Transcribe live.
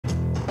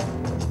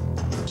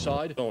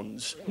side.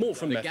 More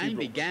from the game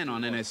began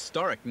on an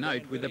historic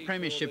note, with the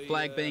premiership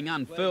flag being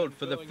unfurled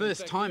for the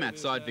first time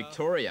outside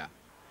Victoria.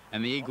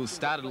 And the Eagles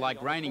started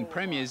like reigning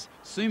premiers,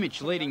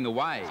 Sumic leading the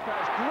way.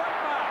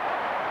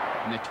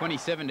 In the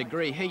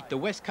 27-degree heat, the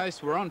West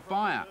Coast were on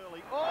fire.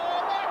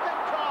 Oh,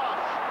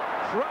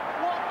 McIntosh! What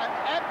an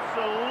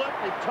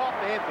absolutely top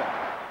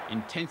effort.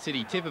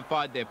 Intensity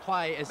typified their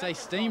play as they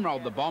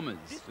steamrolled the Bombers.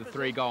 The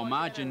 3-goal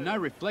margin, no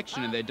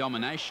reflection of their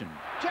domination.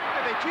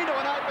 Jakovic into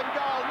an open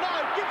goal. No,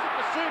 gives it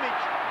to Sumic.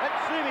 And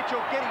Sumic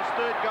will get his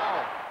 3rd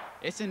goal.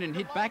 Essendon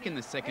hit back in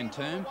the second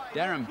term,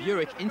 Darren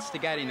Buick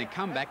instigating the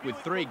comeback with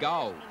 3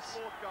 goals.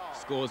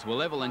 Scores were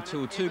level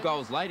until 2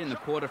 goals late in the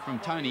quarter from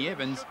Tony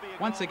Evans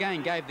once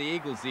again gave the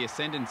Eagles the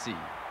ascendancy.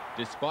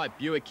 Despite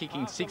Buick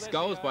kicking 6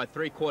 goals by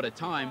 3/4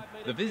 time,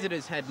 the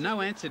visitors had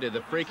no answer to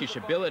the freakish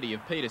ability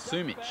of Peter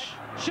Sumic.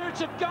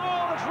 Shoots at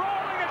goal, it's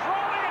rolling, it's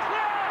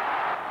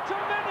there!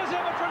 Tremendous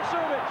effort from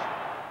Sumic!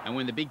 And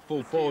when the big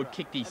full forward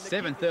kicked his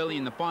 7th early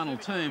in the final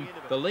term,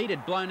 the lead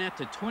had blown out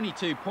to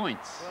 22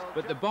 points.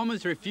 But the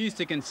Bombers refused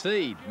to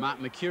concede, Mark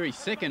McCurry's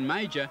 2nd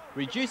major,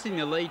 reducing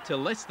the lead to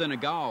less than a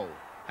goal.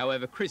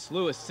 However, Chris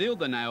Lewis sealed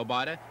the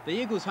nail-biter, the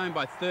Eagles home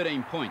by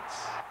 13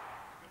 points.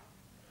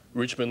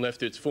 Richmond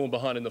left its form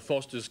behind in the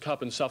Foster's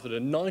Cup and suffered a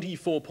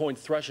 94-point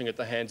thrashing at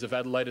the hands of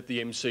Adelaide at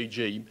the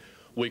MCG.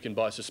 Weakened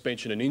by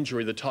suspension and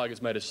injury, the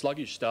Tigers made a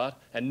sluggish start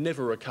and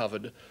never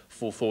recovered.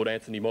 Full forward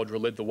Anthony Modra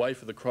led the way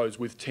for the Crows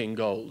with 10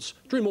 goals.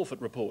 Drew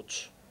Morfitt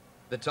reports.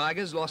 The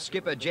Tigers lost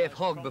skipper Jeff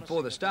Hogg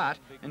before the start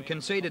and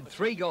conceded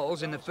 3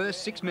 goals in the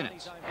first 6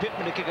 minutes.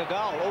 Pittman to kick a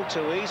goal, all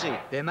too easy.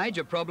 Their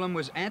major problem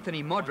was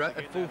Anthony Modra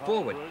at full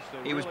forward.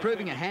 He was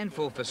proving a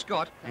handful for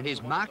Scott and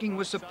his marking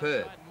was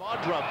superb.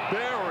 Modra,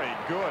 very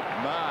good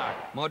mark.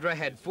 Modra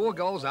had 4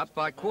 goals up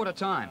by quarter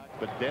time.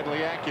 But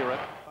deadly accurate.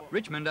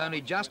 Richmond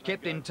only just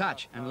kept in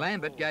touch and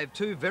Lambert gave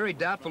 2 very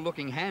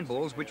doubtful-looking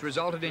handballs which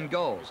resulted in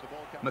goals.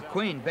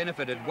 McQueen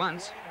benefited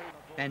once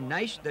and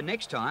Naish the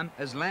next time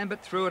as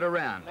Lambert threw it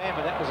around.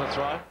 Lambert, that was a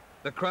throw.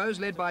 The Crows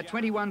led by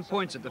 21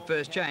 points at the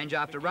first change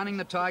after running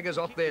the Tigers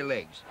off their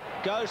legs.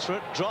 Goes for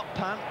it, drop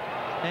punt,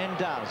 and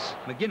does.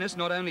 McGuinness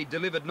not only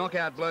delivered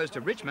knockout blows to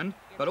Richmond,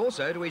 but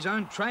also to his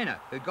own trainer,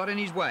 who got in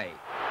his way.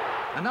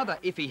 Another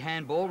iffy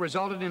handball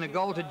resulted in a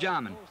goal to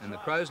Jarman, and the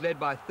Crows led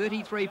by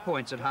 33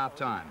 points at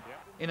half-time.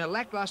 In a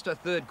lacklustre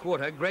 3rd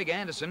quarter, Greg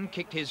Anderson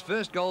kicked his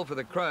 1st goal for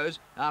the Crows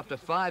after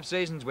 5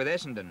 seasons with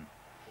Essendon.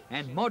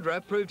 And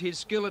Modra proved his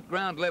skill at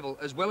ground level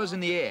as well as in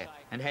the air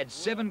and had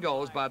 7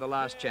 goals by the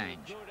last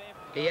change.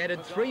 He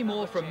added 3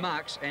 more from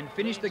marks and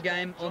finished the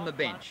game on the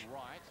bench.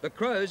 The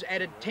Crows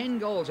added 10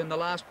 goals in the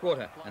last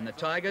quarter and the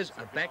Tigers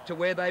are back to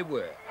where they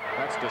were.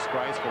 That's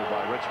disgraceful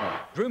by Richmond.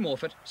 Drew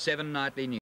Morfitt, 7 Nightly News.